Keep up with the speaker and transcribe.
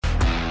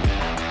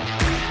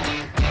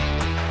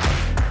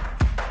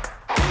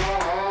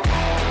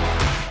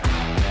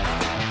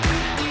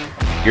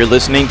You're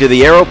listening to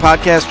the Arrow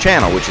Podcast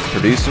channel, which is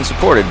produced and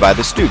supported by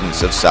the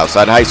students of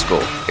Southside High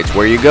School. It's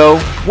where you go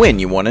when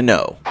you want to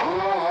know.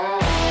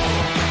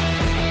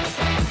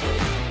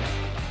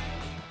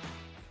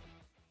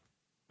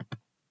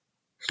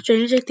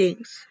 Stranger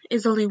Things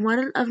is only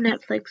one of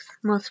Netflix's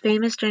most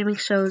famous streaming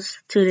shows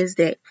to this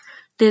day.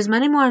 There's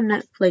many more on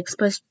Netflix,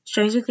 but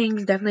Stranger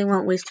Things definitely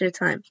won't waste your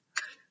time.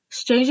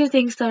 Stranger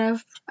Things started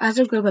off as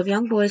a group of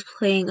young boys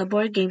playing a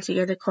board game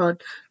together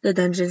called the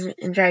Dungeons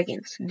 &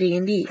 Dragons,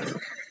 D&D.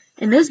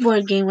 In this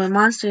board game were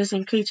monsters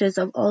and creatures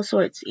of all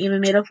sorts, even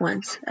made-up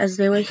ones, as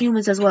there were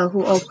humans as well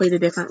who all played a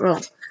different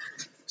role.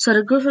 So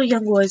the group of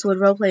young boys would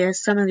roleplay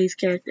as some of these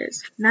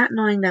characters, not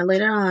knowing that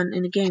later on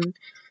in the game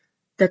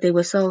that they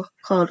were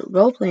so-called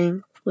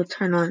role-playing would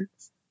turn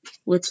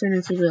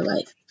into real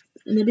life.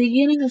 In the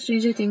beginning of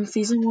Stranger Things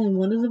Season 1,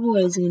 one of the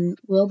boys,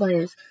 Will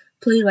Byers,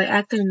 played by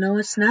actor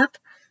Noah Schnapp,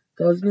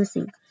 goes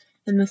missing.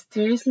 And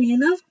mysteriously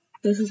enough,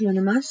 this is when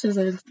the monsters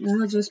are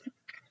now just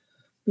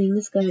being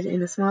discovered in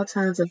the small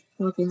towns of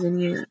Hawkins,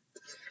 Indiana.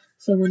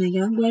 So when a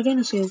young boy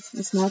vanishes,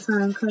 the small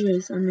town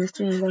uncovers a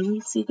mystery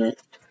involving secret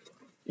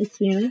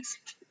experiments,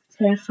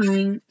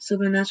 terrifying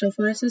supernatural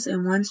forces,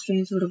 and one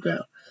strange little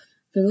girl.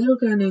 The little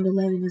girl named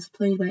Eleven is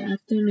played by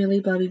actor Millie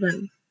Bobby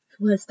Brown,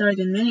 who has starred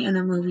in many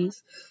other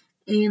movies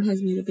and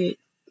has made a big.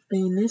 But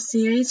in this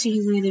series, she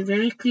has made it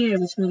very clear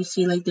which movies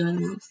she liked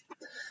doing most.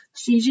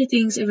 Stranger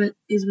Things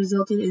is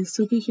resulted in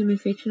superhuman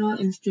fictional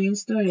and strange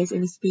stories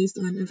and is based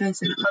on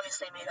events that are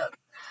obviously made up.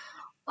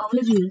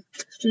 Overview.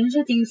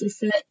 Stranger Things is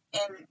set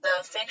in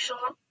the fictional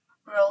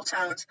rural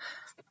towns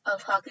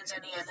of Hawkins,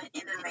 Indiana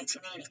in the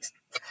 1980s.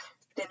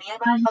 The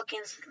nearby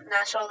Hawkins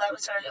National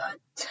Laboratory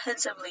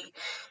intensively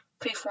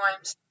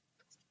performs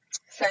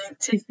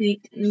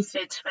scientific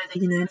research for the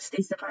United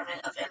States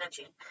Department of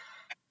Energy.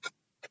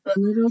 But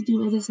little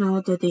do others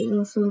know that they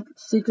also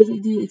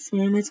secretly do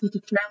experiments with the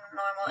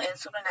paranormal and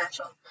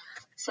supernatural,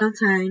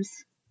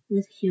 sometimes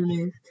with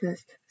human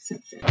test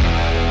subjects.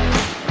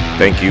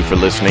 Thank you for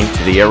listening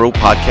to the Arrow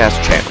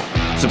Podcast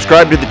channel.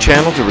 Subscribe to the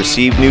channel to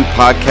receive new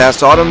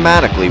podcasts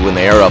automatically when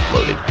they are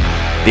uploaded.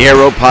 The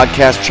Arrow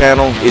Podcast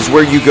channel is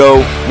where you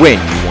go when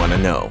you want to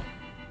know.